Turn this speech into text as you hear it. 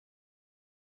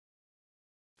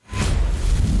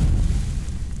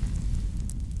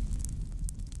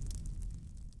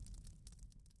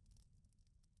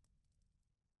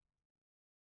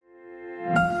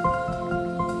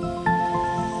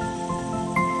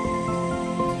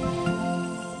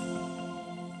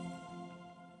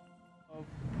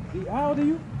old are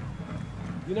you?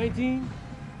 You 19?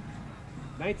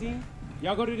 19?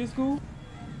 Y'all go to this school?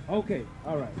 Okay,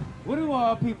 all right. What do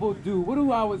our people do? What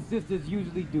do our sisters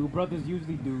usually do, brothers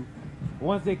usually do,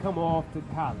 once they come off to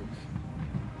college?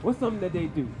 What's something that they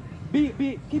do?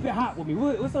 Keep it hot with me.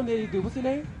 What's something that they do? What's your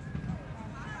name?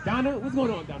 Donna? What's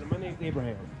going on, Donna? My name's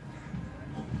Abraham.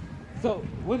 So,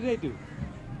 what do they do?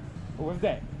 What's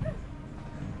that?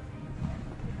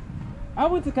 I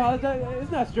went to college.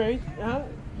 It's not strange.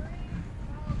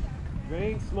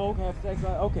 Drink, smoke, have sex.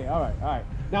 Okay, all right.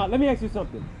 Now, let me ask you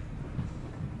something.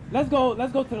 Let's go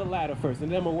to the ladder first,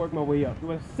 and then I'm gonna work my way up.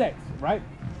 With sex, right?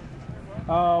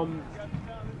 How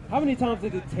many times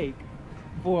did it take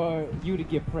for you to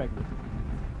get pregnant?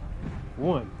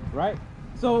 One, right?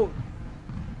 So,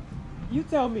 you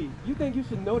tell me, you think you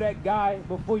should know that guy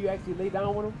before you actually lay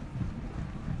down with him?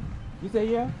 You say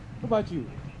yeah? What about you?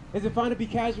 Is it fine to be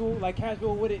casual, like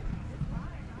casual with it?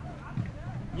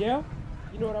 Yeah?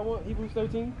 You know what I want? Hebrews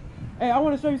 13? Hey, I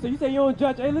want to show you. So you say you don't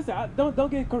judge. Hey, listen, don't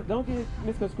get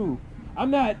misconstrued.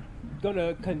 I'm not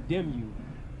gonna condemn you,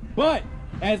 but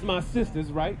as my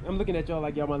sisters, right? I'm looking at y'all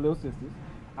like y'all my little sisters.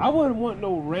 I wouldn't want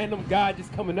no random guy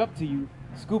just coming up to you,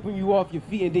 scooping you off your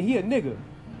feet, and then he a nigga.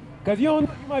 Cause you don't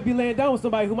know, you might be laying down with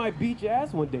somebody who might beat your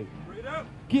ass one day.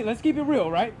 Let's keep it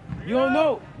real, right? You don't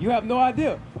know. You have no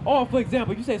idea. Or for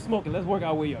example, you say smoking. Let's work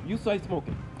our way up. You say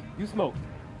smoking. You smoke.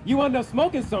 You end up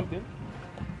smoking something,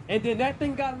 and then that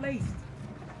thing got laced.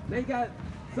 They got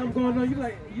something going on.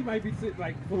 You might be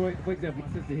like, for example,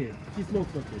 my sister here. She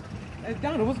smoked something. Hey,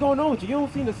 Donna, what's going on with you? You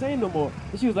don't seem the same no more.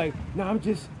 And she was like, nah, I'm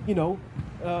just,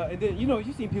 and then,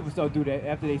 you seen people start do that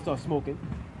after they start smoking.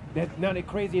 That now they're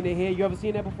crazy in their head. You ever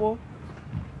seen that before?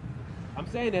 I'm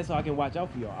saying that so I can watch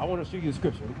out for y'all. I want to show you the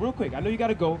scripture real quick. I know you got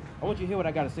to go. I want you to hear what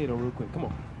I got to say though real quick. Come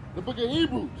on. The book of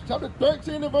Hebrews, chapter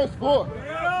 13 and verse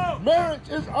 4. Marriage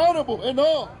is honorable in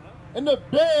all, and the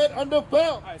bed undefiled.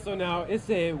 All right, so now it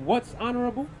said, what's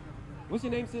honorable? What's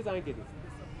your name, sis? I ain't get it.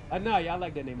 Anaya, I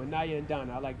like that name. Anaya and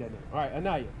Donna, I like that name. All right,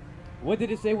 Anaya. What did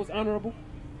it say was honorable?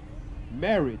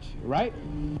 Marriage, right?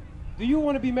 Do you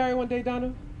want to be married one day,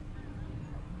 Donna?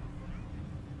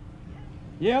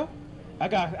 Yeah? I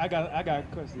got a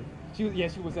question. She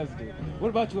was sensitive. What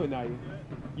about you, Anaya?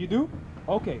 You do?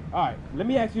 Okay, all right. Let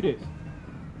me ask you this.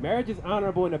 Marriage is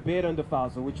honorable in the bed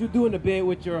undefiled. So what you do in the bed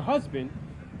with your husband,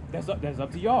 that's up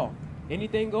to y'all.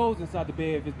 Anything goes inside the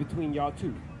bed if it's between y'all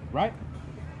two, right?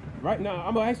 Right now,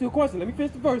 I'm gonna ask you a question. Let me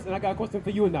finish the verse, and I got a question for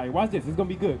you, Anaya. Watch this. It's gonna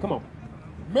be good. Come on.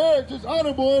 Marriage is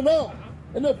honorable in all,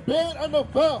 and the bed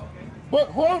undefiled.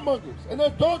 But whoremongers and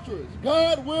adulterers,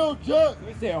 God will judge.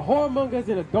 They say whoremongers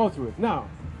and adulterers. Now,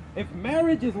 if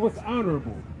marriage is what's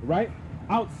honorable, right?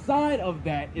 Outside of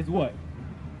that is what?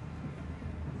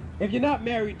 If you're not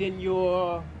married, then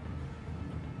you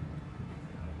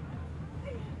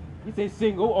say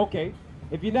single, okay.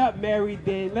 If you're not married,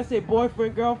 then let's say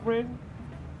boyfriend, girlfriend,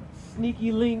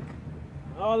 sneaky link,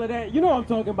 all of that. You know what I'm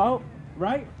talking about,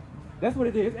 right? That's what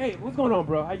it is. Hey, what's going on,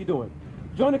 bro? How you doing?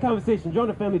 Join the conversation. Join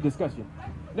the family discussion.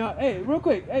 Now, hey, real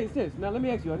quick. Hey, sis. Now, let me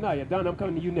ask you. Anaya, Donna, I'm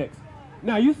coming to you next.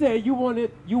 Now, you said you want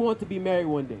to be married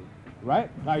one day, right?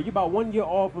 All right, you're about 1 year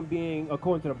off from being,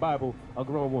 according to the Bible, a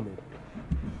grown woman.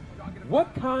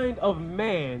 What kind of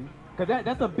man, because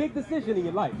that's a big decision in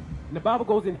your life, and the Bible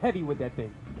goes in heavy with that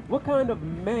thing. What kind of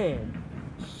man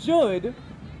should,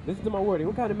 listen to my wording,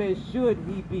 what kind of man should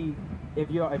he be if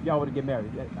y'all were to get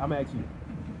married? I'm going to ask you.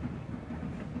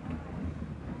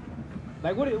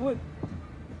 Like, what,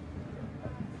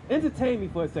 entertain me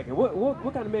for a second.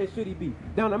 What kind of man should he be?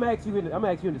 Down, I'm going to ask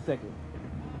you in a second.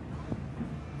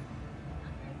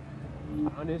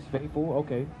 Honest, faithful,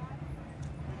 okay.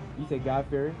 You say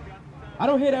God-fearing. I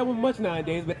don't hear that one much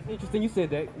nowadays, but it's interesting you said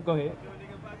that. Go ahead.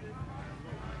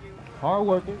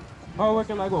 Hard-working.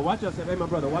 Hard-working like what? Watch yourself. Hey, my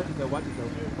brother, watch yourself. Watch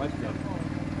yourself.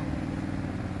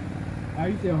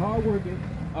 You said hard-working.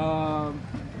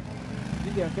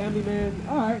 You said a family man.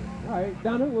 All right.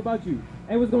 Donna, what about you?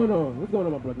 Hey, what's going on? What's going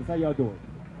on, my brothers? How y'all doing?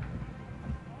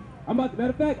 Matter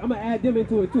of fact, I'm going to add them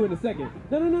into it, too, in a second.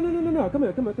 No. Come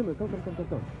here. I'm going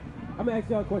to ask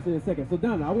y'all a question in a second. So,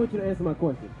 Donna, I want you to answer my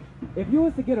question. If you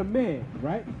was to get a man,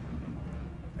 right,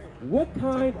 what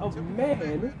kind of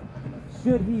man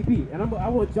should he be? And I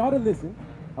want y'all to listen.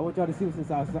 I want y'all to see what's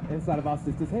inside of our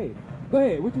sister's head. Go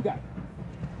ahead. What you got?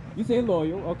 You say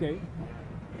loyal. Okay.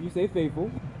 You say faithful.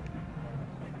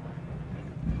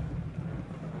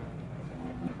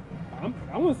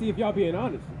 I want to see if y'all being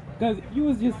honest. Because if you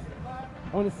was just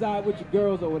on the side with your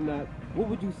girls or whatnot, what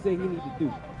would you say he need to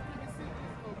do?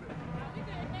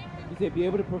 You said be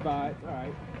able to provide. All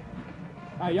right.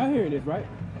 All right, y'all hearing this, right?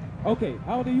 Okay,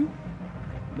 how old are you?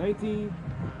 19.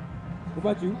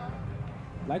 What about you?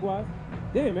 Likewise?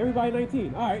 Damn, everybody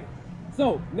 19. All right.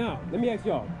 So, now, let me ask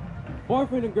y'all.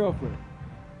 Boyfriend and girlfriend.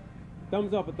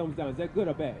 Thumbs up or thumbs down. Is that good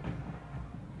or bad?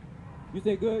 You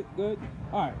say good? Good?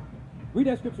 All right. Read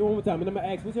that scripture one more time, and I'm going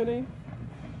to ask, what's your name?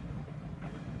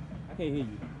 I can't hear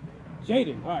you.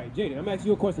 Jaden. All right, Jaden. I'm going to ask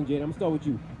you a question, Jaden. I'm going to start with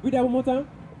you. Read that one more time.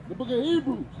 The book of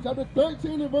Hebrews, chapter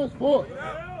 13 and verse 4.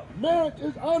 Marriage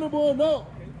is honorable enough,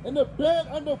 and the bed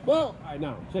undefiled. All right,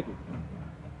 now, check it.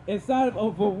 Inside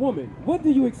of a woman, what do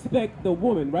you expect the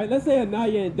woman, right? Let's say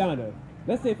Anaya and Donna.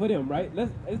 Let's say for them, right?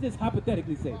 Let's just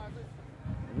hypothetically say.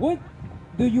 What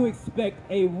do you expect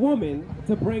a woman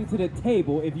to bring to the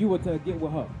table if you were to get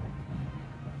with her?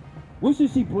 What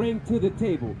should she bring to the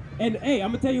table? And hey,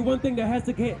 I'm gonna tell you one thing that has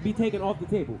to be taken off the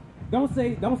table. Don't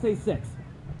say sex.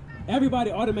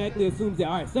 Everybody automatically assumes that,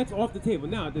 all right, sex off the table.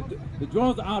 Now the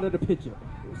draws are out of the picture.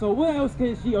 So what else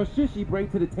can she or should she bring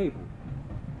to the table?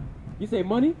 You say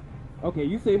money? Okay,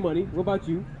 you say money. What about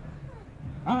you?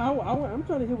 I'm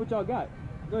trying to hear what y'all got.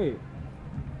 Go ahead.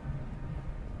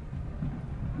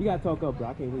 You gotta talk up, bro.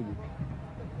 I can't hear you.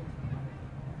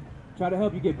 Try to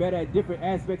help you get better at different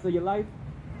aspects of your life.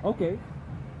 Okay.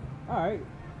 All right.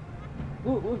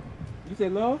 You say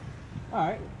love? All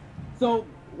right. So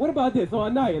what about this? So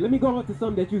Anaya, let me go on to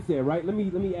something that you said, right? Let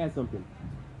me add something.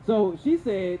 So she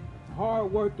said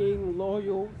hardworking,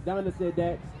 loyal. Donna said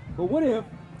that. But what if,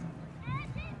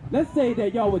 let's say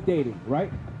that y'all were dating,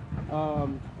 right?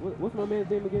 What's my man's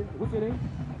name again? What's your name?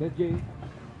 That's Jay.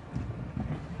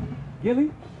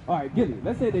 Gilly? All right, Gilly.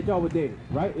 Let's say that y'all were dating,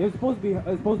 right? It's supposed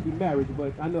to be marriage,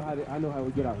 but I know how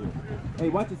we get out here. Hey,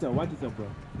 watch yourself, bro.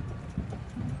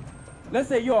 Let's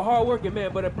say you're a hard-working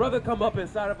man, but a brother come up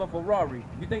inside of a Ferrari.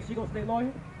 You think she gonna stay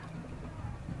loyal?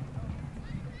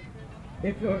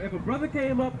 If a brother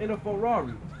came up in a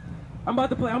Ferrari, I'm about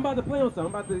to play on something. I'm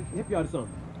about to hip y'all to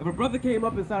something. If a brother came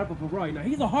up inside of a Ferrari, now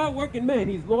he's a hard-working man.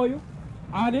 He's loyal,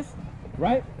 honest,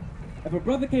 right? If a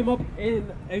brother came up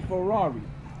in a Ferrari,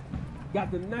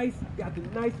 got the nicest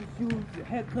shoes,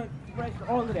 haircut, fresh,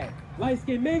 all of that. Light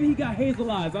skin, maybe he got hazel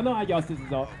eyes. I know how y'all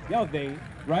sisters are. Y'all vain,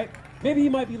 right? Maybe he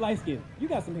might be light skinned. You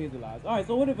got some hazel eyes. All right,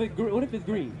 so what if it's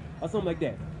green or something like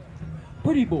that?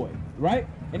 Pretty boy, right?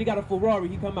 And he got a Ferrari.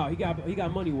 He come out. He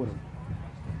got money with him.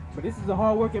 But this is a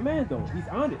hard-working man, though. He's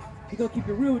honest. He's gonna keep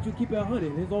it real with you, keep it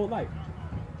 100 his whole life.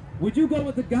 Would you go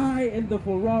with the guy in the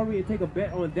Ferrari and take a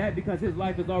bet on that because his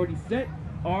life is already set,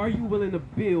 or are you willing to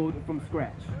build from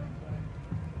scratch?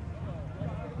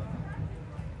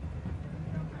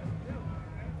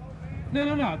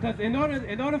 No, because in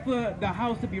order for the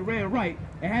house to be ran right,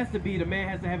 the man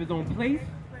has to have his own place,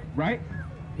 right?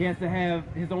 He has to have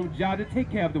his own job to take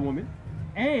care of the woman,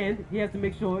 and he has to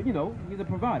make sure, he's a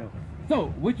provider. So,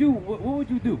 what would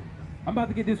you do? I'm about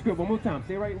to get this script one more time.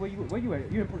 Stay right where you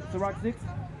at? You in Sirach 6?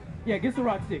 Yeah, get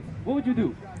Sirach 6. What would you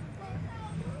do?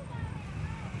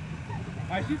 All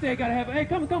right, she said, gotta have, hey,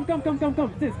 come,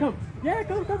 sis, come. Yeah,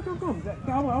 come.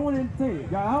 I want to entertain you.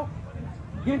 Y'all out?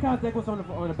 Get in contact with what's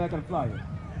on the back of the flyer.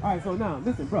 All right, so now,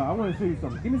 listen, bro, I want to show you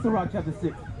something. Give me Sirach chapter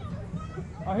 6.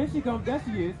 Oh, here she comes. There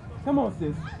she is. Come on,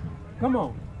 sis. Come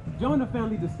on. Join the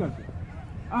family discussion.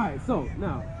 All right, so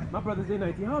now, my brother's in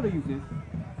 19. How old are you, sis?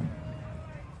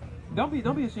 Don't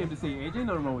be ashamed to say your age. Ain't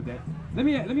nothing wrong with that. Let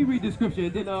me read the scripture,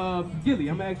 and then Gilly,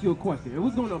 I'm gonna ask you a question. Hey,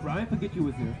 what's going on, bro? I didn't forget you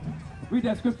was here. Read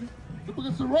that scripture. The book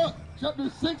of Sirach, chapter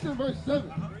 6 and verse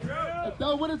 7. If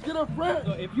thou wouldest get a friend.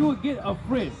 So if you would get a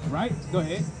friend, right? Go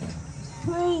ahead.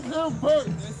 Prove him first.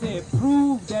 It said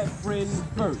prove that friend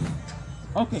first.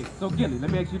 Okay, so Gilly,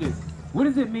 let me ask you this. What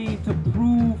does it mean to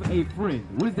prove a friend?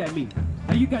 What does that mean?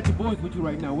 Now you got your boys with you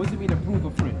right now. What does it mean to prove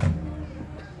a friend?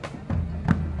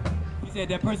 You said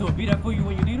that person will be there for you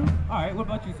when you need them? All right, what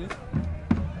about you, sis?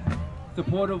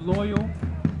 Supportive, loyal,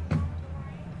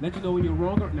 let you know when you're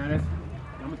wrong. Now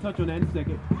I'm gonna touch on that in a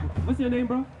second. What's your name,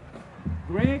 bro?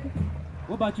 Greg?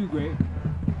 What about you, Greg?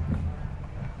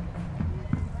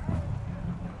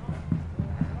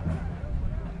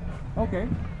 Okay.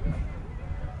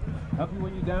 Help you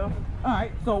when you're down? All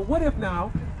right, so what if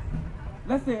now,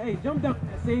 let's say, hey, jump down to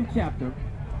that same chapter.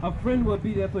 A friend will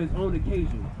be there for his own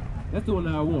occasion. That's the one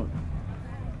that I want.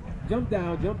 Jump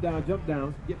down.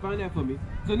 Find that for me.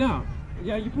 So now,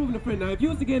 yeah, you're proving a friend. Now, if you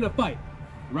was to get in a fight,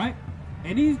 right?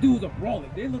 And these dudes are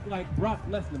brawling. They look like Brock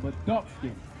Lesnar, but dark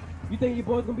skin. You think your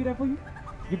boys gonna be there for you?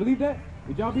 You believe that?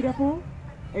 Would y'all be there for him?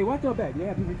 Hey, watch your back. They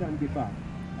have people trying to get by.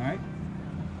 All right?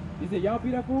 You said y'all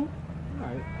be there for him? All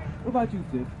right. What about you,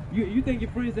 sis? You think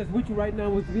your friends that's with you right now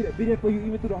will be there for you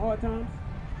even through the hard times?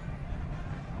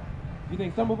 You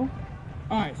think some of them?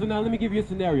 All right, so now let me give you a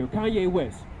scenario. Kanye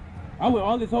West. I went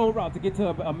all this whole route to get to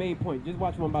a main point. Just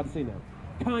watch what I'm about to say now.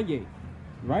 Kanye,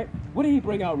 right? What did he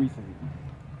bring out recently?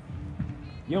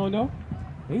 You don't know?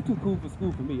 He too cool for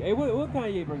school for me. Hey, what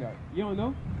Kanye bring out? You don't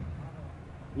know?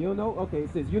 You don't know? Okay,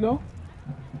 it says, you know?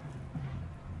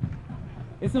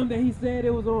 It's something that he said. It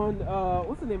was on,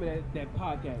 what's the name of that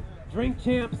podcast? Drink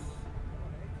Champs.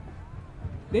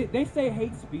 They say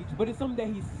hate speech, but it's something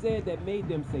that he said that made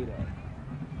them say that.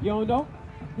 You don't know?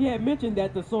 He had mentioned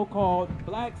that the so-called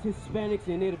blacks, Hispanics,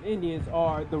 and Native Indians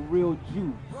are the real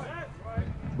Jews.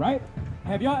 Right?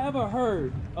 Have y'all ever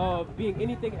heard of being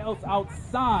anything else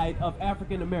outside of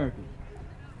African American?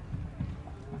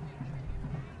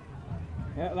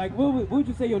 Like, what would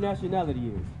you say your nationality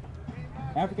is?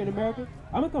 African American?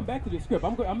 I'm gonna come back to the script.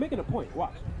 I'm making a point.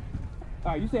 Watch.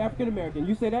 All right, you say African American.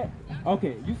 You say that?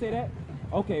 Okay. You say that?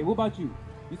 Okay. What about you?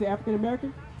 You say African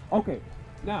American? Okay.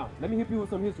 Now, let me hit you with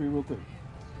some history real quick.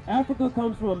 Africa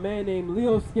comes from a man named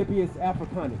Leo Scipius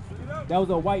Africanus. That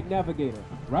was a white navigator,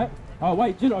 right? A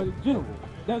white general.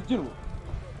 That's general.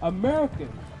 American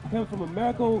comes from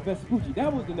Americo Vespucci.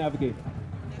 That was the navigator.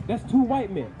 That's two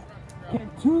white men. Can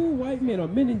two white men, or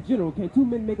men in general, can two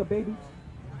men make a baby?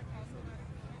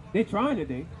 They're trying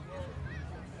today.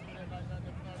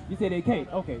 You say they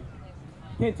can't. Okay.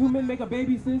 Can two men make a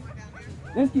baby, sis?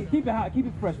 Let's keep it hot. Keep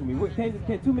it fresh with me.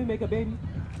 Can two men make a baby?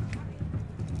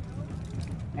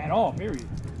 At all, period.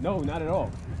 No, not at all.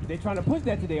 They're trying to push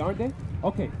that today, aren't they?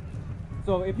 Okay.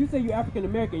 So if you say you're African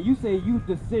American, you say you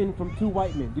descend from two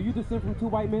white men. Do you descend from two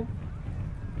white men?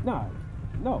 Nah.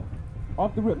 No.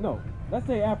 Off the rip, no. Let's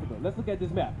say Africa. Let's look at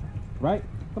this map. Right?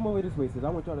 Come over this way, sis. I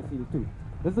want y'all to see this too.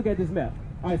 Let's look at this map.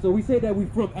 All right, so we say that we're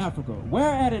from Africa.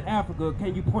 Where at in Africa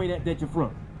can you point at that you're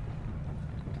from?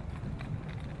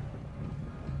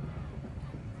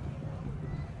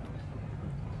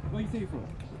 Where you say you're from?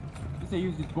 You say you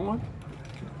was just born?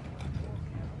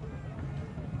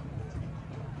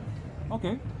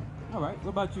 Okay. All right. What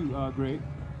about you, Greg?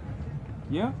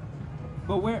 Yeah?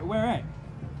 But where at?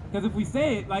 Because if we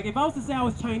say it, like if I was to say I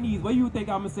was Chinese, where you would think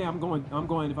I'm gonna say I'm going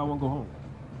if I want to go home?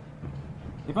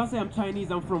 If I say I'm Chinese,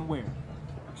 I'm from where?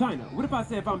 China. What if I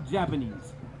say if I'm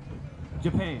Japanese?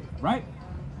 Japan, right?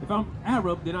 If I'm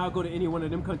Arab, then I'll go to any one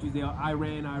of them countries there,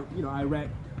 Iran, Iraq.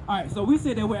 All right, so we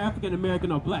say that we're African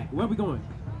American or black. Where are we going?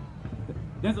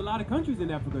 There's a lot of countries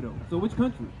in Africa though. So which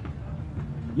country?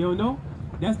 You don't know?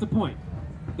 That's the point.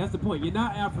 That's the point. You're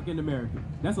not African American.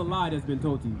 That's a lie that's been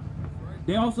told to you.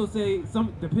 They also say,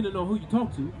 depending on who you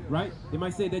talk to, right? They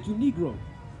might say that you Negro.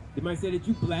 They might say that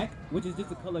you black, which is just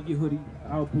the color of your hoodie,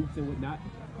 our boots and whatnot.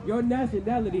 Your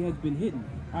nationality has been hidden.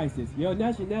 ISIS, your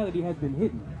nationality has been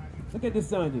hidden. Look at this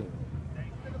sign here.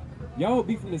 Y'all will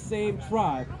be from the same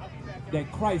tribe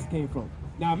that Christ came from.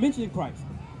 Now, I mentioned Christ.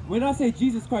 When I say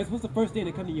Jesus Christ, what's the first thing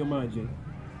that comes to your mind, Jay?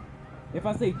 If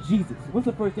I say Jesus, what's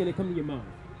the first thing that comes to your mind?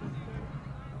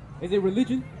 Is it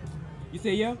religion? You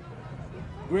say yeah?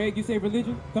 Greg, you say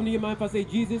religion? Come to your mind if I say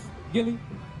Jesus? Gilly?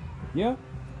 Yeah?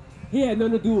 He had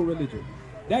nothing to do with religion.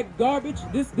 That garbage,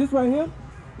 this right here,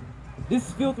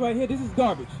 this filth right here, this is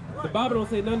garbage. The Bible don't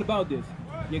say nothing about this.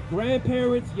 Your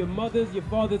grandparents, your mothers, your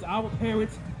fathers, our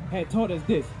parents had taught us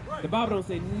this. The Bible don't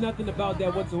say nothing about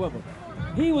that whatsoever.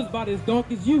 He was about as dark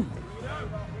as you.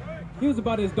 He was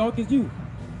about as dark as you.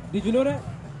 Did you know that?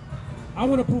 I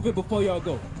want to prove it before y'all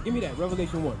go. Give me that,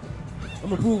 Revelation 1. I'm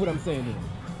going to prove what I'm saying here.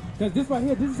 Because this right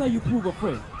here, this is how you prove a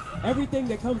friend. Everything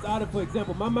that comes out of, for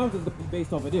example, my mouth is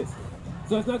based off of this.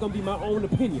 So it's not going to be my own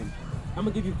opinion. I'm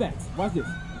going to give you facts. Watch this.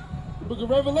 The book of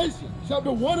Revelation,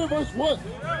 chapter 1 and verse 1.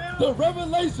 The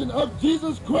revelation of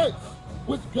Jesus Christ,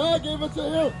 which God gave unto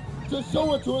him to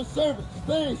show unto his servants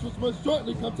things which must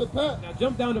shortly come to pass. Now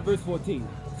jump down to verse 14.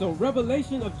 So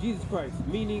revelation of Jesus Christ,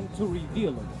 meaning to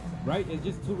reveal him, right? It's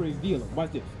just to reveal him.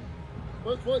 Watch this.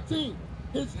 Verse 14.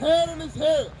 His head and his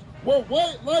hairs were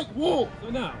white like wool. So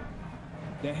now,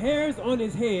 the hairs on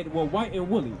his head were white and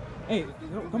woolly. Hey,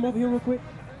 come over here real quick.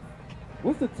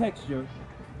 What's the texture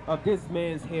of this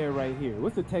man's hair right here?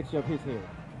 What's the texture of his hair?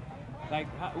 Like,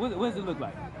 what does it look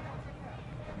like?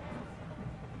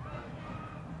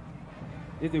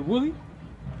 Is it woolly?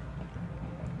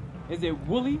 Is it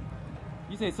woolly?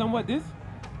 You say somewhat this?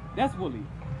 That's woolly.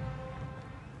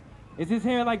 Is his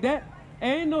hair like that?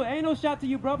 Ain't no shot to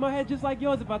you, bro. My head just like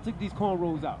yours if I took these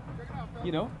cornrows out.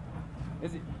 You know?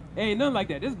 Ain't nothing like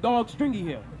that. This dog stringy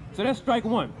hair. So that's strike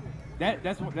one.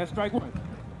 That's strike one.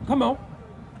 Come on.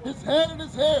 His head and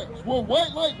his hairs were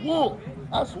white like wool,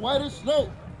 as white as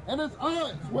snow, and his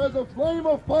eyes were as a flame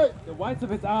of fire. The whites of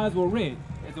his eyes were red.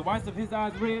 Is the whites of his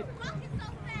eyes red?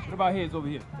 What about his over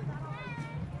here?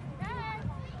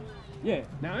 Yeah.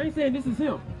 Now I ain't saying this is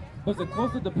him, but it's a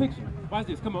closer depiction. Watch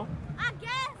this. Come on.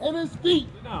 And his feet.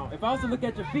 Now, if I was to look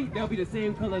at your feet, they'll be the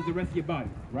same color as the rest of your body,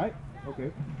 right?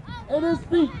 Okay. And his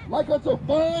feet like unto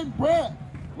fine brass,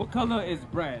 What color is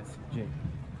brass, Jay?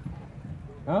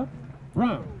 Huh?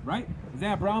 Brown, right? Is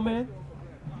that a brown man?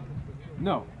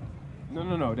 No.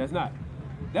 No, that's not.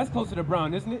 That's closer to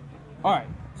brown, isn't it? All right,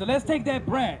 so let's take that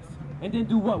brass and then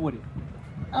do what with it?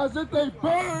 As if they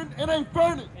burn in a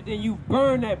furnace. And then you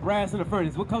burn that brass in the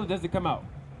furnace. What color does it come out?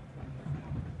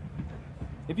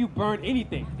 If you burn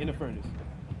anything in the furnace.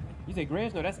 You say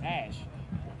grayish? No, that's ash.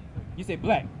 You say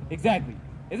black. Exactly.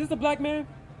 Is this a black man?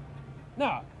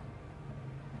 Nah.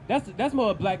 That's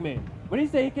more a black man. When he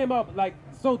said he came out like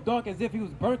so dark as if he was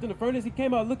burnt in the furnace, he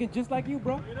came out looking just like you,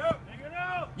 bro. Take it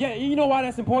out. Yeah, you know why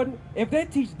that's important? If they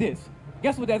teach this,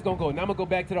 guess what that's gonna go? Now I'm gonna go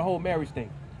back to the whole marriage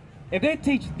thing. If they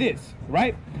teach this,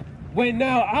 right? When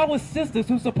now our sisters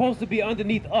who's supposed to be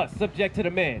underneath us, subject to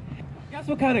the man, guess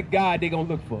what kind of guy they gonna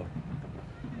look for?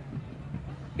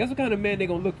 Guess what kind of man they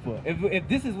gonna look for? If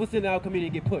this is what's in our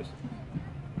community get pushed,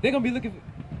 they're gonna be looking for,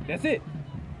 that's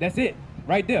it,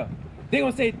 right there. They're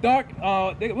gonna say dark,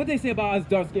 what they say about us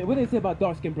dark skin? What they say about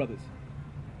dark skinned brothers?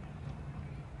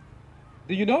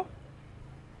 Do you know?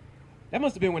 That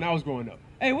must have been when I was growing up.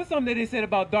 Hey, what's something that they said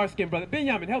about dark skinned brothers?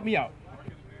 Benjamin, help me out.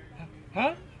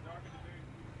 Huh?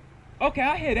 Okay,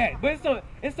 I hear that. But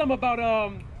it's something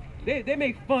about, they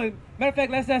make fun. Matter of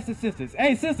fact, let's ask the sisters.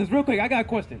 Hey, sisters, real quick, I got a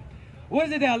question. What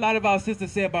is it that a lot of our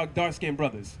sisters say about dark skinned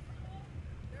brothers?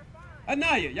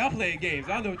 Anaya, y'all playing games.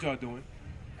 I know what y'all doing.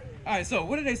 All right, so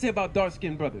what do they say about dark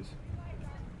skinned brothers?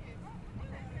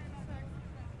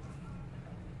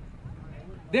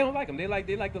 They don't like them. They like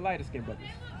the lighter skinned brothers.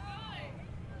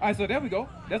 All right, so there we go.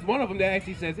 That's one of them that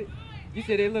actually says it. You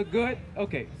said they look good?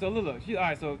 Okay, so look. All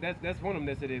right, so that's one of them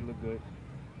that said they look good.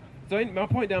 So my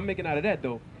point that I'm making out of that,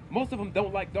 though, most of them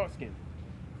don't like dark skin.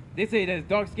 They say that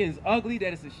dark skin is ugly,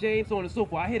 that it's a shame, so on and so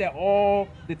forth. I hear that all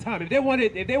the time. If they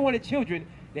wanted children,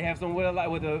 they have some with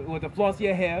a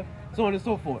flossier hair, so on and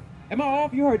so forth. Am I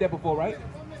off? You heard that before, right?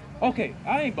 Okay,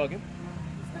 I ain't bugging.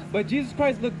 But Jesus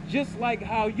Christ looked just like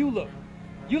how you look.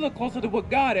 You look closer to what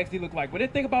God actually looked like. When they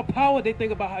think about power, they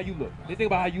think about how you look. They think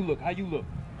about how you look.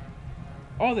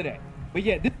 All of that. But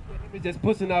yeah, this is just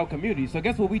pushing our community. So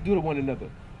guess what we do to one another?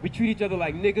 We treat each other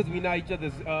like niggas. We not each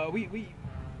other's.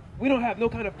 We don't have no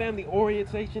kind of family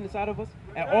orientation inside of us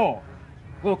at all.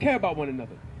 We don't care about one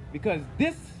another because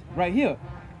this right here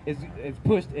is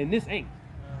pushed and this ain't.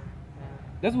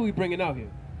 That's what we bringing out here.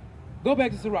 Go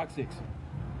back to Sirach 6.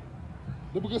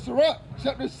 The book of Sirach,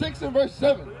 chapter 6 and verse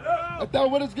 7. If thou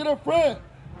wouldest get a friend,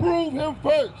 prove him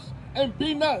first, and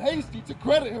be not hasty to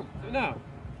credit him. So now,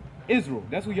 Israel,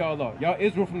 that's who y'all are. Y'all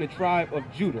Israel from the tribe of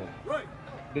Judah. Right.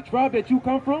 The tribe that you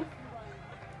come from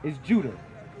is Judah.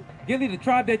 Gilly, the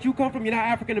tribe that you come from, you're not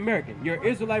African American. You're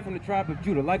Israelite from the tribe of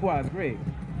Judah. Likewise, Greg,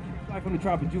 Israelite from the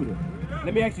tribe of Judah.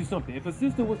 Let me ask you something. If a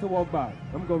sister was to walk by,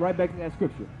 I'm going to go right back to that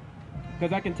scripture,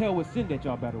 because I can tell what sin that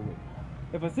y'all battle with.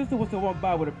 If a sister was to walk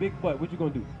by with a big butt, what you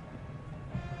going to do?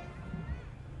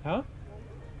 Huh?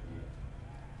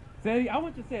 Say, I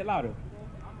want you to say it louder.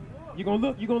 You going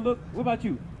to look? What about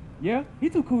you? Yeah? He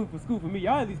too cool for school for me.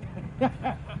 Y'all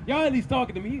at least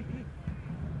talking to me.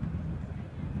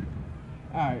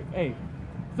 All right, hey.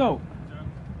 So,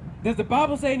 does the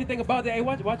Bible say anything about that? Hey,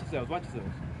 watch yourselves.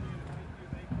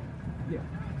 Yeah.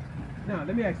 Now,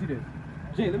 let me ask you this.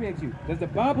 Jay, let me ask you. Does the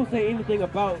Bible say anything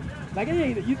about, like,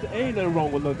 ain't nothing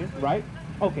wrong with looking, right?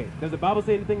 Okay, does the Bible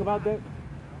say anything about that?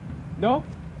 No?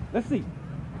 Let's see.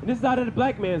 And this is out of the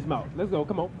black man's mouth. Let's go,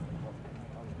 come on.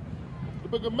 The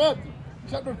book of Matthew,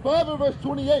 chapter 5 and verse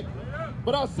 28.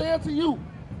 But I say unto you,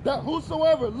 that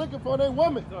whosoever looketh for a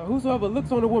woman. So whosoever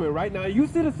looks on a woman, right? Now, you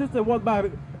see the sister walk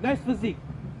by, nice physique.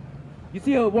 You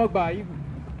see her walk by, you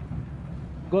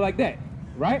go like that,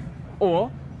 right?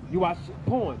 Or you watch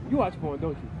porn. You watch porn,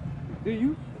 don't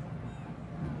you?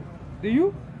 Do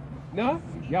you? No?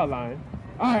 Y'all lying.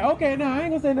 All right, okay, now I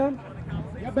ain't gonna say nothing.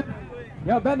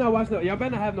 Y'all better not watch no. Y'all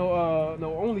better not have no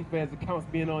OnlyFans accounts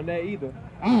being on that either.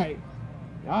 All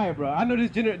right, bro. I know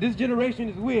this generation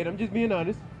is weird. I'm just being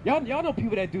honest. Y'all know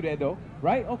people that do that though,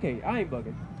 right? Okay, I ain't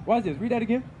bugging. Watch this. Read that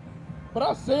again. But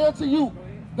I say unto you,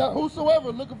 that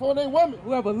whosoever looketh for a woman,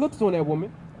 whoever looks on that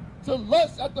woman, to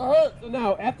lust after her. So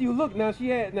now, after you look, now she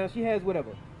has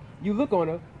whatever. You look on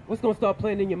her. What's gonna start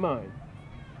playing in your mind?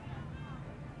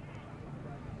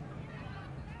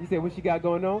 You say what she got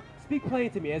going on? Speak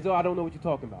plain to me, as though I don't know what you're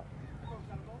talking about.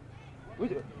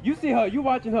 You see her. You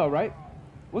watching her, right?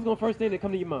 What's the first thing that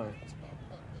come to your mind?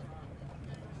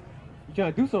 You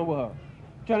trying to do something with her.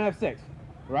 You trying to have sex,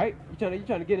 right? You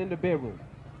trying to get in the bedroom.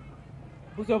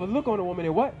 Whosoever look on a woman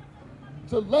and what?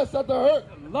 To lust after her.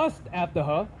 Lust after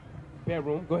her.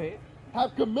 Bedroom. Go ahead.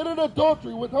 Have committed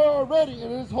adultery with her already in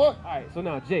his heart. All right. So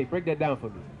now, Jay, break that down for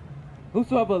me.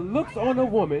 Whosoever looks on a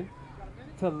woman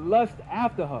to lust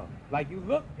after her. Like you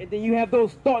look, and then you have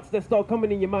those thoughts that start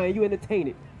coming in your mind. You entertain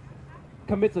it.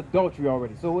 Commits adultery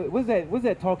already. So what's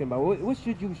that talking about? What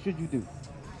should you do?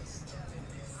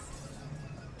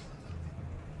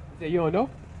 You don't know?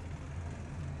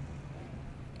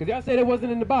 Because y'all said it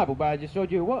wasn't in the Bible, but I just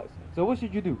showed you it was. So what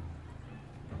should you do?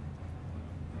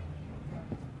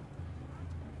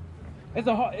 It's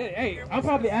a hard. Hey, I'm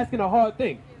probably asking a hard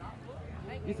thing.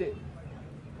 You said,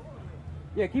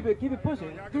 yeah, keep it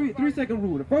pushing. 3 second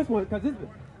rule. The first one, because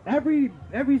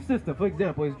every sister, for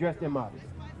example, is dressed in modest.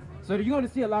 So you're going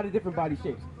to see a lot of different body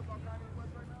shapes.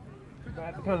 You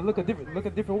have to kind of look a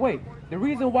different way. The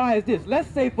reason why is this. Let's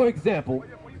say, for example,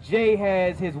 Jay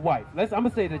has his wife. I'm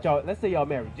gonna say that y'all. Let's say y'all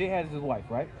married. Jay has his wife,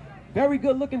 right? Very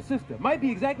good-looking sister. Might be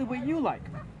exactly what you like.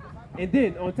 And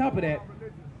then on top of that,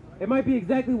 it might be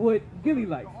exactly what Gilly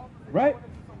likes, right?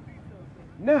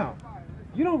 Now,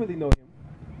 you don't really know him,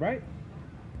 right?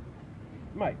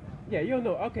 Mike. Yeah, you don't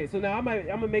know. Okay, so now I'm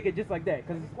gonna make it just like that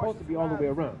because it's supposed to be all the way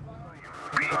around.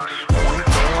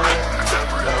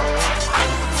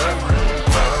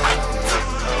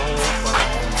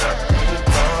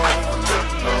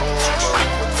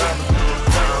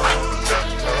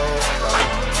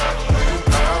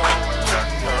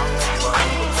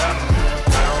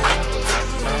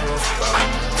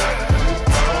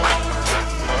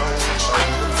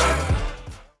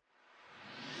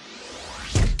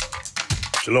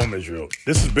 Shalom, Israel.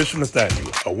 This is Bishop Nathaniel.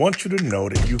 I want you to know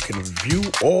that you can view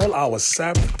all our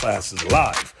Sabbath classes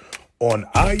live on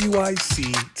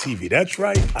IUIC TV. That's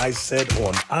right, I said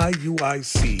on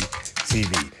IUIC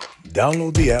TV.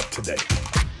 Download the app today.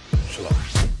 Shalom.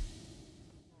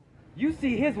 You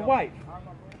see his wife,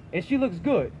 and she looks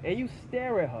good, and you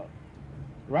stare at her,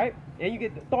 right? And you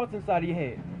get the thoughts inside of your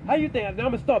head. How you think, now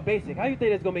I'm going to start basic, how you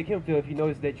think that's going to make him feel if he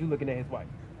notices that you're looking at his wife?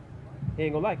 He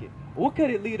ain't gonna like it. What could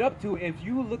it lead up to if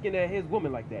you looking at his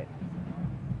woman like that?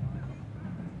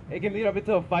 It can lead up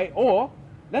into a fight, or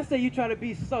let's say you try to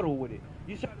be subtle with it.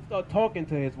 You try to start talking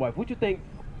to his wife. What you think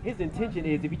his intention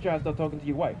is if you try to start talking to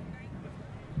your wife?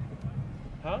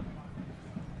 Huh?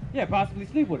 Yeah, possibly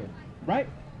sleep with her, right?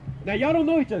 Now y'all don't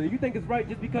know each other. You think it's right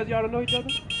just because y'all don't know each other?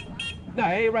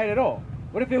 Nah, it ain't right at all.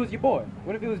 What if it was your boy?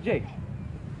 What if it was Jake?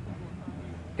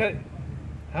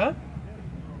 Huh?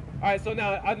 All right, so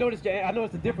now I noticed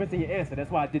the difference in your answer. That's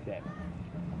why I did that.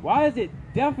 Why is it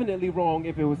definitely wrong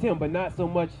if it was him, but not so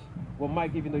much with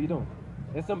Mike, even though you don't?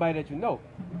 It's somebody that you know.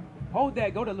 Hold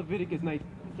that. Go to Leviticus 19.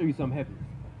 I'll show you something heavy.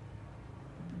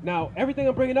 Now, everything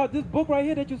I'm bringing out, this book right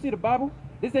here that you see, the Bible,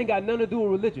 this ain't got nothing to do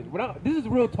with religion. This is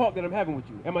real talk that I'm having with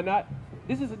you. Am I not?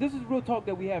 This is real talk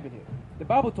that we have in here. The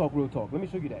Bible talk, real talk. Let me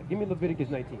show you that. Give me Leviticus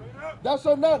 19. Thou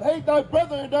shalt not hate thy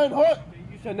brother in thine heart.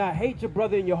 You shall not hate your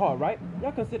brother in your heart, right?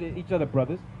 Y'all consider each other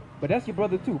brothers, but that's your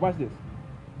brother too. Watch this.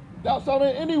 Thou shalt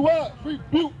in any wise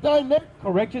rebuke thy neighbor.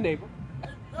 Correct your neighbor.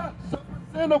 And not suffer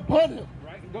sin upon him.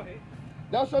 Right, go ahead.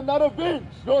 Thou shalt not avenge,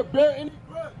 nor bear any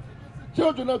grudge against the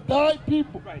children of thy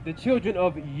people. Right, the children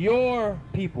of your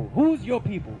people. Who's your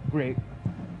people, Greg?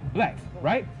 Blacks,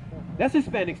 right? That's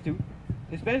Hispanics too.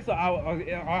 Hispanics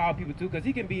are our people too, because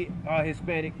he can be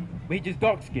Hispanic, but he just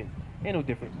dark skinned. Ain't no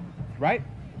difference, right?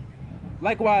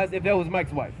 Likewise, if that was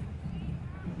Mike's wife,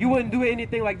 you wouldn't do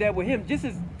anything like that with him, just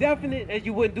as definite as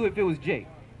you wouldn't do if it was Jay.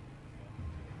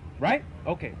 Right?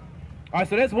 Okay. All right,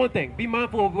 so that's one thing. Be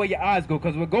mindful of where your eyes go,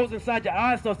 because what goes inside your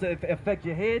eyes starts to affect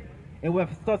your head, and what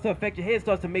starts to affect your head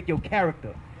starts to make your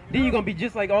character. Then you're going to be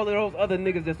just like all of those other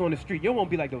niggas that's on the street. You don't want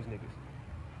to be like those niggas.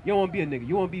 You don't want to be a nigga.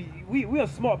 You want to be, we are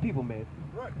smart people, man.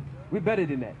 We're better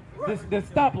than that. The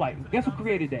stoplight, guess who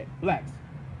created that? Blacks.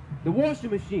 The washing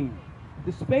machine.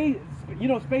 The space,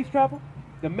 space travel,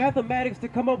 the mathematics to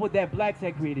come up with that, blacks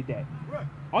had created that. Right.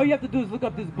 All you have to do is look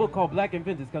up this book called Black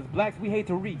Inventors, because blacks, we hate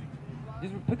to read.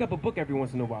 Just pick up a book every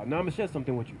once in a while. Now I'm going to share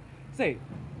something with you. Say,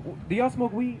 do y'all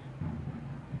smoke weed?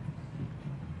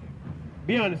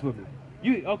 Be honest with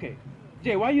me. Okay.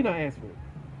 Jay, why you not answering?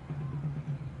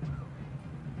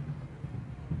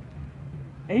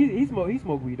 And he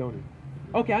smoke weed, don't he?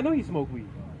 Okay, I know he smoke weed.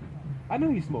 I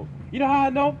know he smoke. You know how I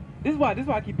know? This is why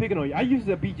I keep picking on you. I used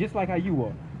to be just like how you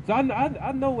were. So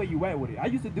I know where you at with it. I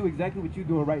used to do exactly what you're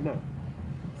doing right now.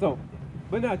 So,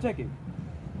 but now check it.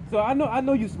 So I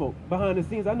know you smoke behind the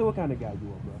scenes. I know what kind of guy you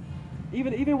are, bro.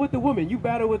 Even with the women, you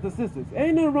battle with the sisters.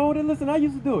 Ain't nothing wrong with it. Listen, I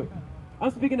used to do it. I'm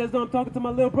speaking as though I'm talking to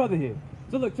my little brother here.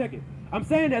 So look, check it. I'm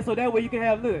saying that so that way you can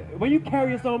have, look, when you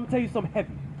carry yourself, I'm gonna tell you something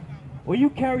heavy. When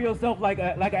you carry yourself like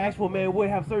an actual man would,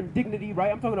 have certain dignity,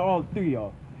 right? I'm talking to all three of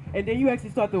y'all. And then you actually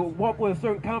start to walk with a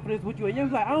certain confidence with you, and you're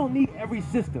like, I don't need every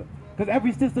sister, because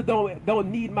every sister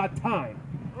don't need my time.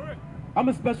 I'm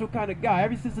a special kind of guy.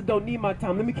 Every sister don't need my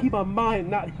time. Let me keep my mind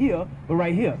not here, but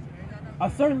right here. A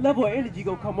certain level of energy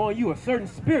gonna come on you. A certain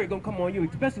spirit gonna come on you,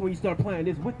 especially when you start playing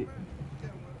this with it.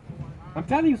 I'm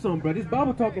telling you something, bro. This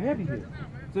Bible talking heavy here.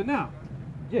 So now,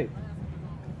 Jay,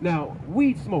 now,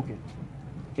 weed smoking.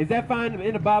 Is that fine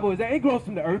in the Bible? Is that, it grows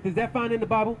from the earth. Is that fine in the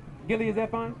Bible? Gilly, is that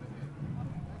fine?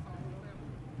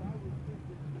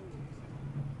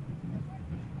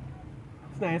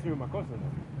 It's not answering my question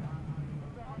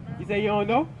though. You say you don't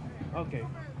know? Okay.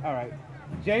 All right.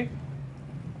 Jay?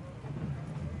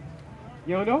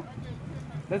 You don't know?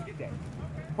 Let's get that.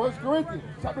 1 Corinthians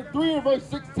chapter 3 and verse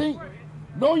 16.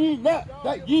 Know ye not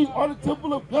that ye are the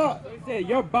temple of God? He said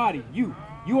your body, you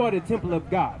are the temple of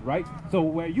God, right? So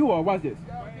where you are, watch this.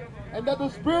 And that the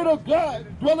Spirit of God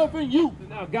dwelleth in you. So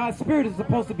now God's Spirit is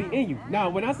supposed to be in you. Now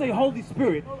when I say Holy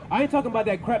Spirit, I ain't talking about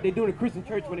that crap they do in the Christian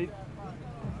church when they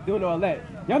doing all that.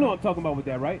 Y'all know what I'm talking about with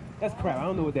that, right? That's crap. I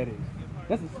don't know what that is.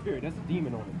 That's a spirit. That's a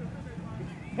demon on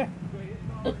it.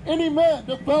 If any man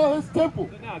defile his temple.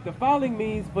 So now defiling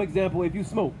means, for example, if you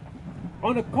smoke.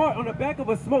 On the back of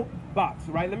a smoke box,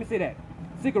 right? Let me say that.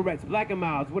 Cigarettes, Black and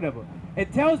Milds, whatever.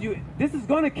 It tells you this is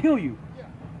gonna kill you.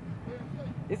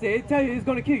 It tells you it's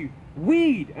gonna kill you.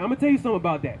 Weed, I'm gonna tell you something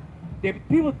about that.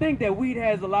 People think that weed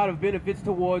has a lot of benefits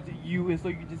towards you, and so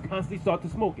you just constantly start to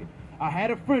smoke it. I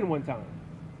had a friend one time,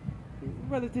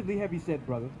 relatively heavy set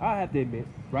brother, I have to admit,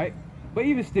 right? But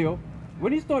even still,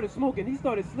 when he started smoking, he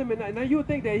started slimming out. Now you would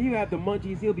think that he'll have the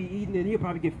munchies, he'll be eating, and he'll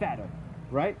probably get fatter,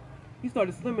 right? He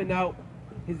started slimming out.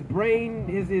 His brain,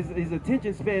 his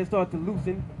attention span started to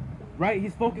loosen, right?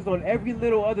 He's focused on every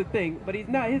little other thing, but he's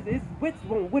not, his wits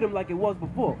won't with him like it was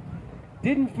before.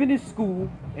 Didn't finish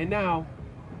school, and now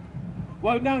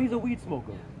he's a weed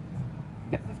smoker.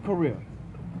 That's his career.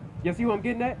 You see what I'm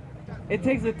getting at? It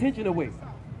takes attention away.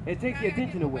 It takes the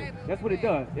attention away. That's what it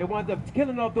does. It winds up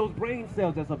killing off those brain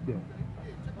cells that's up there.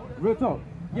 Real talk.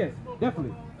 Yes,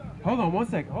 definitely. Hold on 1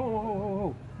 second.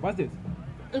 Hold. Watch this.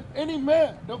 If any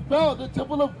man defile the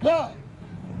temple of God,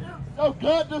 shall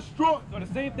God destroy. So the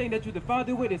same thing that you defiled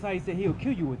it with is how he said he'll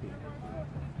kill you with it.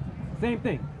 Same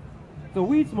thing. So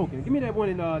weed smoking. Give me that one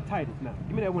in Titus now.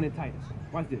 Give me that one in Titus.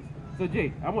 Watch this. So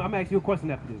Jay, I'm gonna ask you a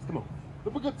question after this. Come on. The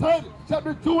book of Titus,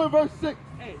 chapter 2 and verse 6.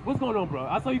 Hey, what's going on, bro?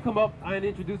 I saw you come up. I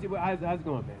didn't introduce you. How's it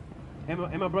going, man?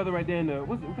 And my brother right there in the,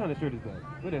 what kind of shirt is that?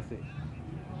 What does that say?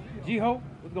 GHOE?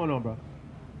 What's going on, bro?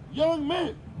 Young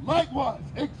men, likewise,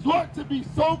 exhort to be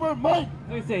sober-minded.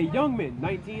 So they say, young men,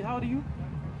 19. How old are you?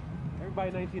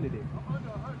 Everybody 19 today.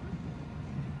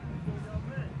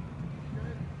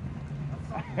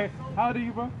 How old are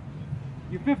you, bro?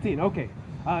 You're 15. Okay.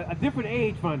 A different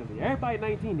age, finally. Everybody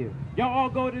 19 here. Y'all all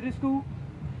go to this school?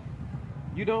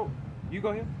 You don't? You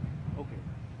go here? Okay.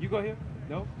 You go here?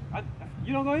 No?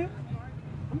 You don't go here?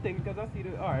 I'm thinking because I see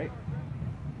the... All right.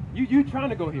 You trying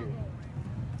to go here?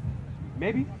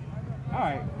 Maybe? All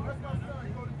right.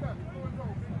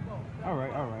 All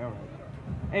right.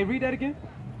 Hey, read that again.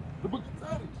 The book of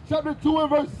Titus, chapter 2 and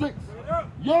verse 6.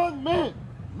 Young men,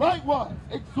 likewise,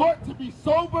 exhort to be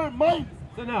sober-minded.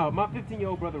 So now, my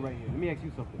 15-year-old brother right here, let me ask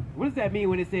you something. What does that mean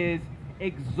when it says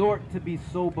exhort to be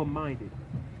sober-minded?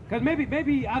 Because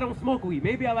maybe I don't smoke weed.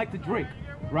 Maybe I like to drink,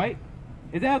 right?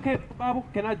 Is that okay, Bible?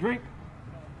 Can I drink?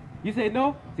 You say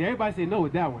no? See, everybody say no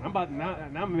with that one. Now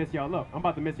I'm gonna mess y'all up. I'm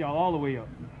about to mess y'all all the way up.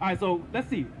 All right, so let's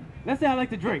see. Let's say I like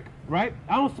to drink, right?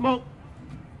 I don't smoke.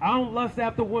 I don't lust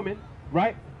after women,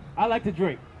 right? I like to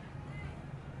drink.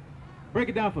 Break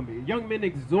it down for me. Young men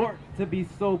exhort to be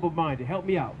sober-minded. Help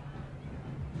me out.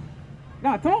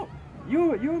 Nah, talk.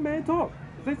 You a man, talk.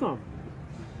 Say something.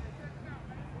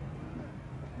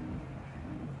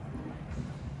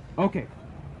 Okay.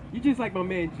 You just like my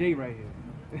man Jay right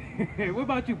here. What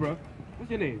about you, bro? What's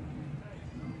your name?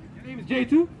 Your name is Jay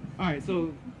too? Alright,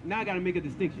 so now I gotta make a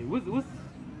distinction.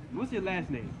 What's your last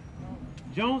name?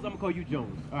 Jones? I'm gonna call you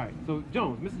Jones. Alright, so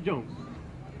Jones, Mr. Jones.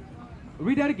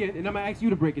 Read that again, and I'm gonna ask you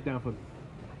to break it down for me.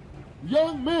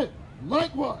 Young men,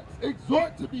 likewise,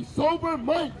 exhort to be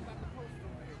sober-minded.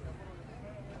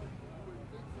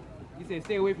 You said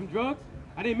stay away from drugs?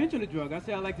 I didn't mention the drug. I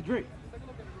said I like to drink.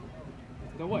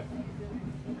 So what?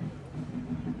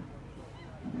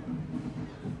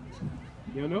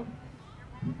 You don't know?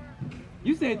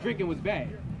 You said drinking was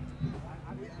bad.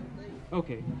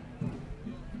 Okay.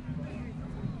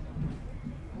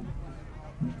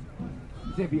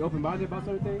 You said be open-minded about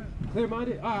certain things?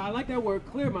 Clear-minded? All right, I like that word,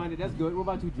 clear-minded. That's good. What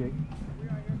about you, Jake?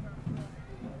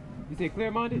 You said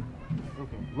clear-minded?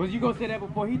 Okay. Was you going to say that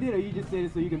before he did, or you just said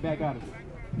it so you can back out of it?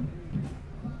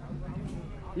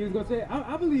 He was going to say it?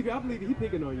 I believe you. I believe you. He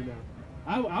picking on you now.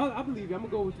 I believe you. I'm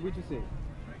going to go with what you said.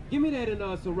 Give me that in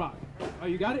Sirach. Oh,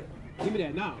 you got it? Give me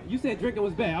that. Now, you said drinking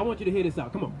was bad. I want you to hear this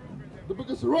out. Come on. The book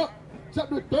of Sirach,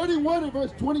 chapter 31 and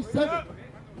verse 27.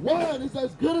 Wine is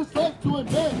as good as life to a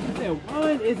man. You said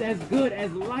wine is as good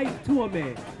as life to a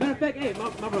man. Matter of fact, hey, my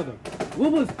brother,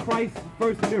 what was Christ's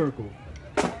first miracle?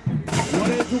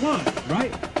 Water into wine,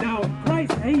 right? Now,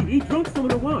 Christ, he drunk some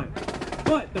of the wine.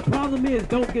 But the problem is,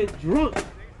 don't get drunk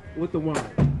with the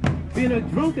wine. Being a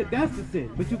drunkard, that's the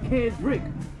sin. But you can't drink.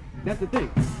 That's the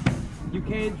thing. You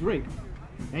can't drink.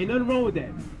 Ain't nothing wrong with that.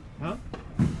 Huh?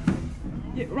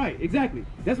 Yeah, right, exactly.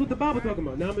 That's what the Bible talking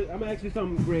about. Now, I'm going to ask you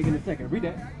something, Greg, in a second. Read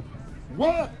that.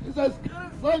 Wine is as good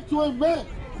as life to a man,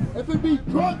 if it be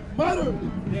drunk moderately.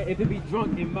 Yeah, if it be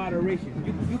drunk in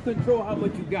moderation. You control how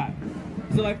much you got.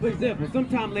 So, like, for example,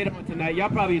 sometime later on tonight, y'all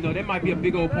probably know there might be a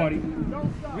big old party.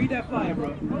 Read that flyer,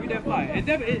 bro. Read that flyer.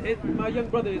 And my young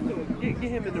brother is too. Get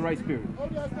him in the right spirit.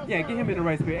 Yeah, get him in the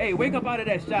right spirit. Hey, wake up out of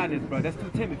that shyness, bro. That's too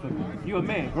timid for me. You a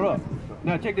man. Grow up.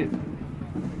 Now, check this.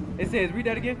 It says, read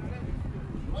that again.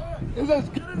 Is as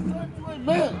good as life to a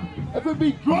man, if it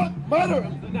be drunk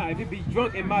moderately. Now, if it be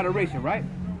drunk in moderation, right?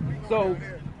 So,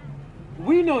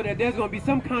 we know that there's going to be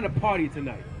some kind of party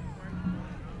tonight.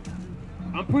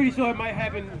 I'm pretty sure it might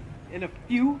happen in a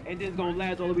few, and then it's going to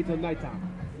last all the way till nighttime.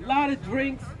 A lot of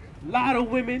drinks, a lot of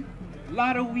women, a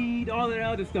lot of weed, all of that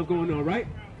other stuff going on, right?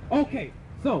 Okay,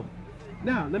 so,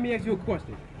 now, let me ask you a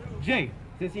question. Jay,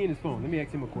 since he's in his phone, let me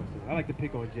ask him a question. I like to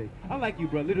pick on Jay. I like you,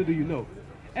 bro. Little do you know.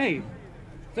 Hey,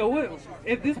 so what,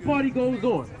 if this party goes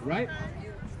on, right?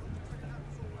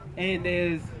 And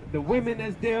there's the women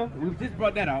that's there. We just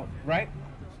brought that out, right?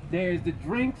 There's the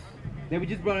drinks that we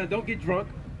just brought out. Don't get drunk.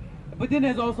 But then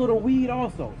there's also the weed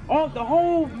also. The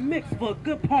whole mix for a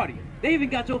good party. They even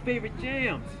got your favorite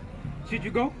jams. Should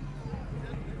you go?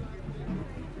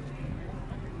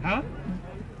 Huh?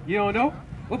 You don't know?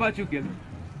 What about you, Gilly?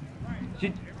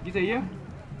 You say yeah?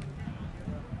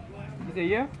 You say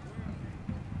yeah?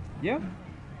 Yeah?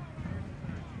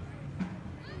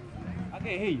 I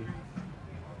can't hear you.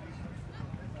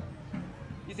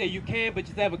 You say you can, but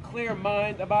just have a clear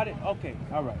mind about it? Okay,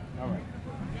 all right.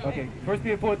 Okay, 1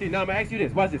 Peter 4:3. Now I'm going to ask you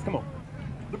this. Watch this, come on.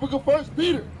 The book of 1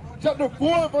 Peter, chapter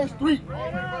 4, verse 3.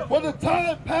 For the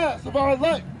time past of our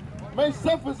life may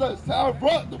suffice us to have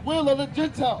wrought the will of the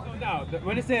Gentiles. So now,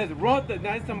 when it says wrought now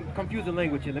there's some confusing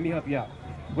language here. Let me help you out.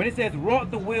 When it says wrought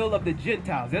the will of the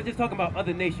Gentiles, they're just talking about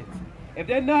other nations. If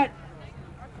they're not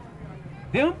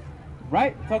them,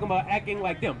 right? Talking about acting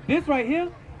like them. This right here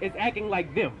is acting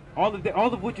like them. All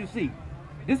of what you see.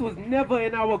 This was never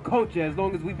in our culture as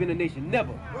long as we've been a nation.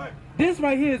 Never. Right. This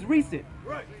right here is recent.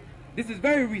 Right. This is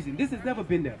very recent. This has never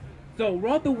been there. So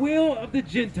wrought the will of the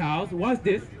Gentiles. Watch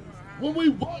this. When we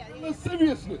walk in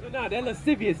lasciviousness. So now that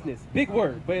lasciviousness, big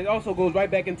word, but it also goes right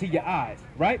back into your eyes,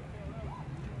 right?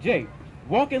 Jay,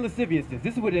 walk in lasciviousness.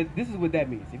 This is what that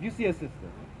means. If you see a sister,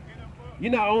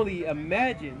 you not only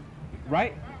imagine,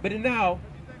 right? But now,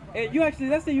 and you actually,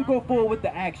 let's say you go forward with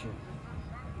the action.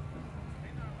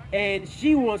 And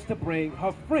she wants to bring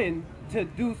her friend to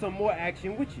do some more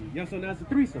action with you. So now it's a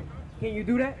threesome. Can you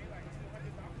do that?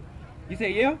 You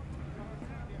say yeah?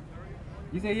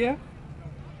 You say yeah?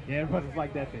 Yeah, brothers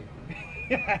like that thing.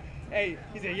 Hey,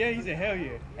 he said yeah, he said hell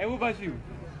yeah. Hey, what about you?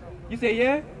 You say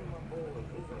yeah?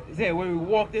 He said when we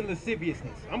walked in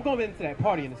lasciviousness. I'm going into that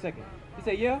party in a second. You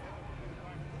say yeah?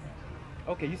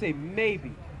 Okay, you say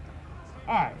maybe.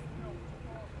 All right.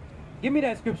 Give me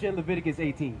that scripture in Leviticus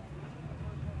 18.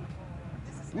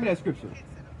 Give me that scripture.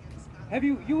 Have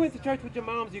you went to church with your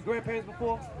moms, your grandparents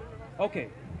before? Okay,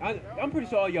 I'm pretty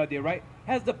sure all y'all did, right?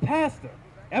 Has the pastor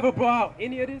ever brought out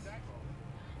any of this?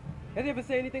 Has he ever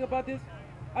said anything about this?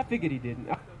 I figured he didn't.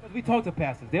 We talk to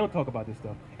pastors. They don't talk about this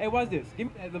stuff. Hey, watch this. Give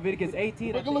me that Leviticus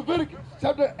 18. Book of Leviticus,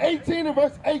 chapter 18 and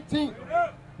verse 18.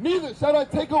 Neither shall I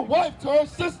take a wife to her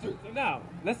sister. So now,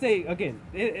 let's say, again,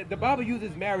 the Bible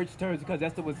uses marriage terms because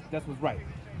that's what's right.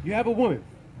 You have a woman.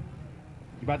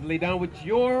 You're about to lay down with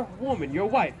your woman, your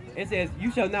wife. It says,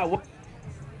 you shall not...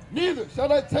 Neither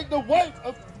shall I take a wife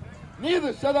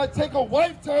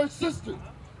to her sister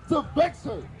to vex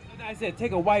her. So now it said,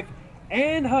 take a wife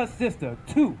and her sister,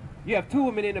 two. You have two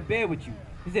women in the bed with you.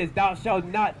 He says, thou shalt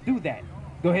not do that.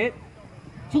 Go ahead.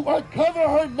 To uncover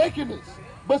her nakedness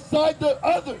beside the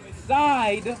other.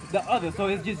 Beside the other. So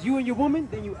it's just you and your woman,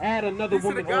 then you add another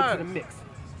woman onto the mix.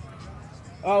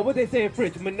 What they say in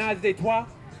French, ménage de trois.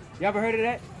 You ever heard of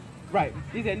that? Right.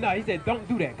 He said, no, he said, don't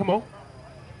do that. Come on.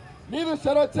 Neither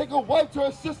shall I take a wife to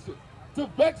her sister to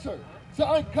vex her,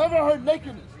 to uncover her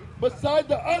nakedness beside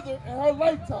the other in her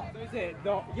lifetime. So he said,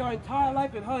 your entire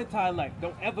life and her entire life.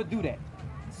 Don't ever do that.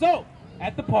 So,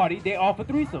 at the party, they offer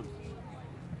threesomes.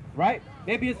 Right?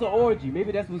 Maybe it's an orgy.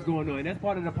 Maybe that's what's going on. That's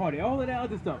part of the party. All of that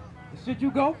other stuff. Should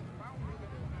you go?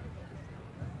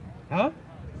 Huh?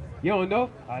 You don't know?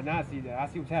 Now I see that. I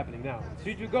see what's happening now.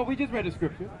 Should you go? We just read the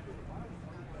scripture.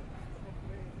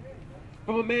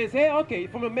 From a man's head? Okay,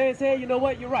 from a man's head, you know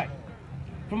what? You're right.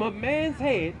 From a man's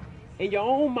head, in your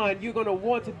own mind, you're going to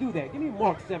want to do that. Give me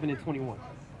Mark 7:21.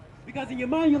 Because in your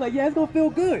mind, you're like, yeah, it's going to feel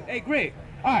good. Hey, Greg.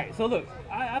 All right, so look,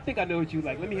 I think I know what you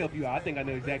like. Let me help you out. I think I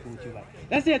know exactly what you like.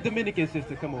 Let's say a Dominican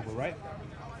sister come over, right?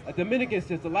 A Dominican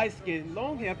sister, light skin,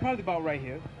 long hair, probably about right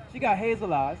here. She got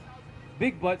hazel eyes,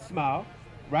 big butt, smile,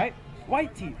 right?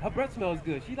 White teeth. Her breath smells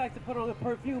good. She likes to put on her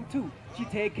perfume, too. She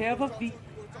take care of her feet,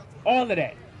 all of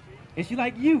that. And she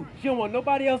like you. She don't want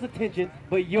nobody else's attention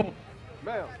but yours.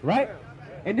 Right?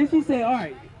 And then she say, all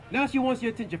right, now she wants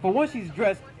your attention. For one, she's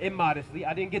dressed immodestly.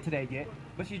 I didn't get to that yet,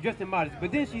 but she's dressed immodestly.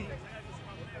 But then she,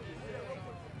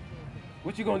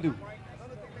 what you gonna do?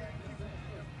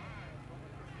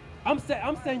 I'm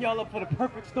setting y'all up for the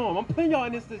perfect storm. I'm putting y'all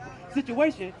in this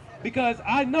situation because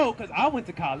I know, because I went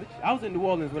to college. I was in New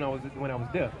Orleans when I was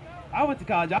there. I went to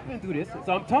college. I've been through this,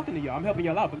 so I'm talking to y'all. I'm helping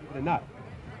y'all out, believe it or not.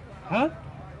 Huh?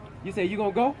 You say you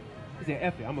gonna go? He said,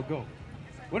 F it, I'm gonna go.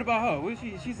 What about her? What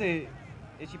she said,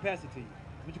 if she passed it to you,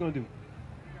 what you gonna do?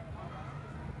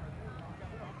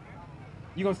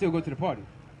 You gonna still go to the party?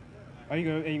 Or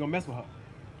you gonna mess with her?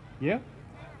 Yeah?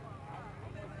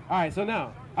 All right, so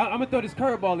now, I'm gonna throw this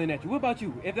curveball in at you. What about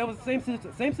you? If that was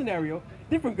the same scenario,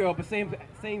 different girl, but same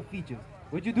features,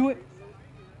 would you do it?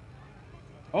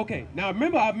 Okay, now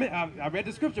remember I read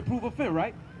the scripture, prove offense,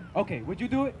 right? Okay, would you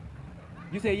do it?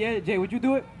 You say, yeah, Jay, would you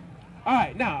do it? All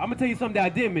right, now, I'm gonna tell you something that I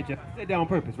did mention. I said that on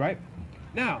purpose, right?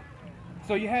 Now,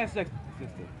 so you had sex with your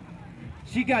sister.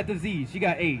 She got disease, she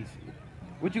got AIDS.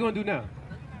 What you gonna do now?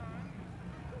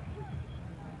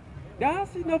 I don't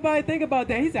see nobody think about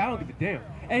that. He said, I don't give a damn.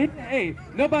 Hey,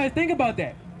 nobody think about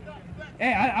that.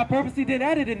 Hey, I purposely didn't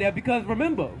add it in there because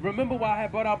remember why I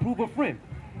had brought out prove a friend.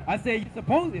 I said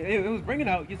it was bringing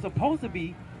out, you're supposed to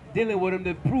be dealing with him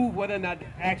to prove whether or not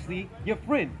actually your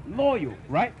friend, loyal,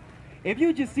 right? If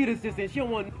you just see the sister and she don't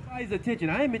want nobody's attention,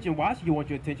 I ain't mentioned why she want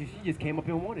your attention, she just came up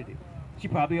and wanted it. She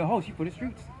probably a hoe, she for the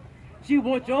streets. She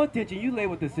wants your attention, you lay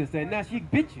with the sister, and now she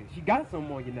bit you. She got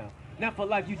something on you now. Now for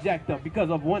life you jacked up because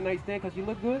of one night stand because she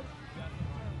look good?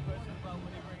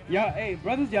 Y'all, hey,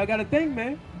 brothers, y'all gotta think,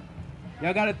 man.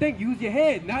 Y'all gotta think. Use your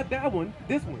head, not that one,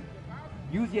 this one.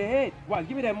 Use your head. Watch,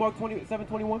 give me that Mark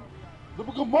 7:21. The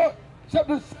book of Mark,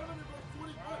 chapter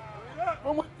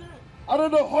 7:21. Out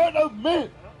of the heart of men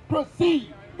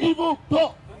proceed evil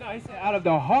thoughts. No, he said out of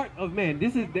the heart of man.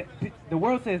 This is the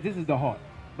world says this is the heart,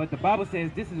 but the Bible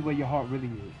says this is where your heart really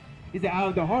is. He said out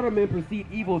of the heart of men proceed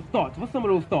evil thoughts. What's some of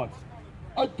those thoughts?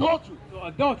 Adultery. So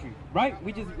adultery, right?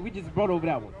 We just brought over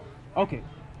that one. Okay.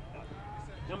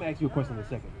 I'm gonna ask you a question in a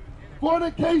second.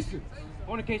 Fornications.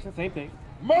 Fornication, same thing.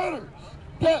 Murders.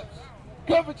 Thefts.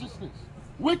 Covetousness.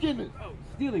 Wickedness. Oh,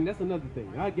 stealing, that's another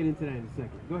thing. I'll get into that in a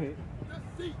second. Go ahead.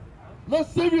 Deceit.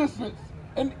 Lasciviousness.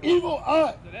 An evil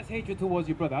eye. So that's hatred towards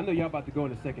your brother. I know y'all about to go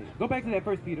in a second. Go back to that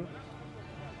 1 Peter.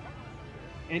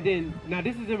 And then, now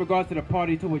this is in regards to the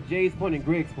party to what Jay's point and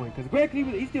Greg's point. Because Greg,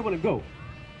 he still want to go.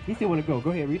 He still want to go. Go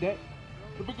ahead, read that.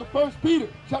 The book of 1 Peter,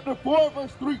 chapter 4,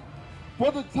 verse 3.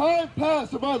 For the time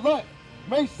past of our life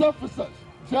may suffice us,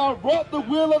 shall wrought the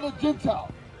will of the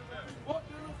Gentiles.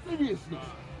 Lasciviousness,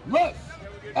 lust,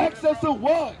 excess of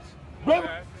wines,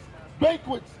 revelries,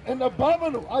 banquets, and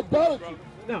abominable idolatry.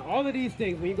 Now, all of these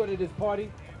things, when you go to this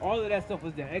party, all of that stuff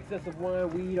was there. Excess of wine,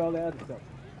 weed, all that other stuff.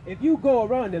 If you go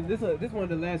around them, this is one of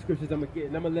the last scriptures I'm going to get,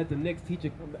 and I'm going to let the next teacher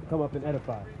come up and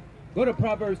edify. Go to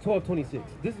Proverbs 12:26.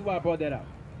 This is why I brought that out,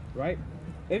 right?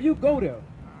 If you go there,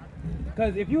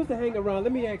 because if you used to hang around,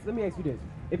 let me ask you this.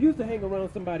 If you used to hang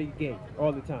around somebody gay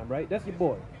all the time, right? That's your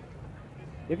boy.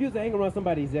 If you used to hang around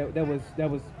somebody that was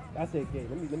I said gay.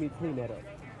 Let me clean that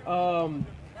up.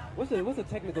 What's a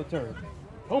technical term?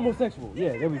 Homosexual. Yeah,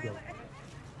 there we go.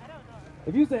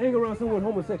 If you used to hang around someone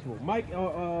homosexual, Mike,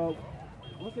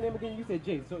 what's the name again? You said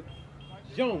Jay. So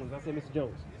Jones. I said Mr.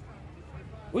 Jones.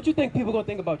 What you think people gonna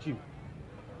think about you?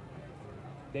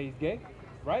 That he's gay,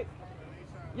 right?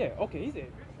 Yeah. Okay. He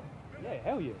said, yeah,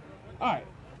 hell yeah. All right.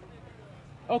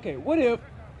 Okay. What if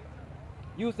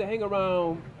you used to hang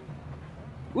around?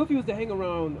 What if you used to hang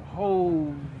around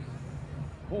hoes,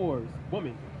 whores,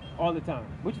 women all the time?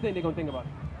 What you think they're gonna think about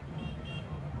you?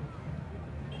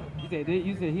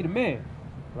 You said he the man,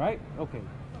 right? Okay.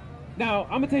 Now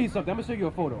I'm gonna tell you something. I'm gonna show you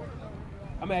a photo.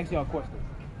 I'm gonna ask y'all a question.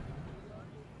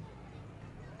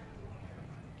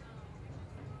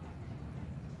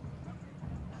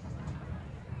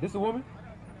 This a woman?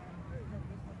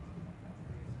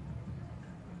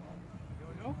 You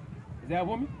don't know? Is that a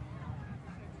woman?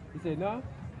 He said, no.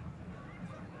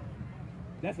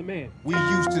 That's a man. We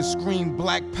used to scream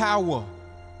black power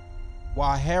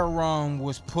while heroin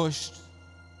was pushed.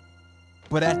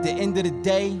 But at the end of the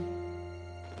day,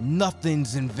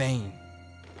 nothing's in vain.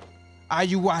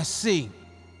 IUIC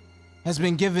has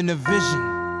been given a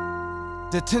vision.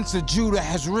 The tents of Judah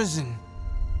has risen.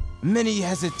 Many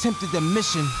has attempted the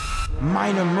mission.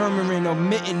 Minor murmuring,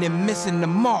 omitting, and missing the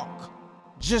mark.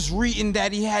 Just reading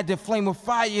that he had the flame of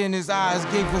fire in his eyes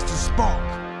gave us the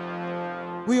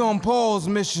spark. We on Paul's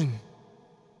mission.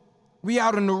 We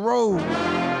out on the road,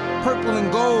 purple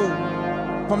and gold.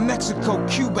 From Mexico,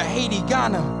 Cuba, Haiti,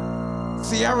 Ghana,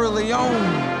 Sierra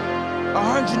Leone.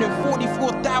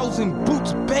 144,000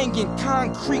 boots banging,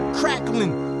 concrete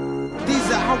crackling.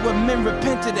 These are how men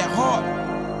repented at heart.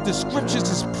 The scriptures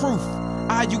is proof.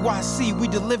 IUIC, we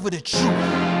deliver the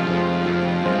truth.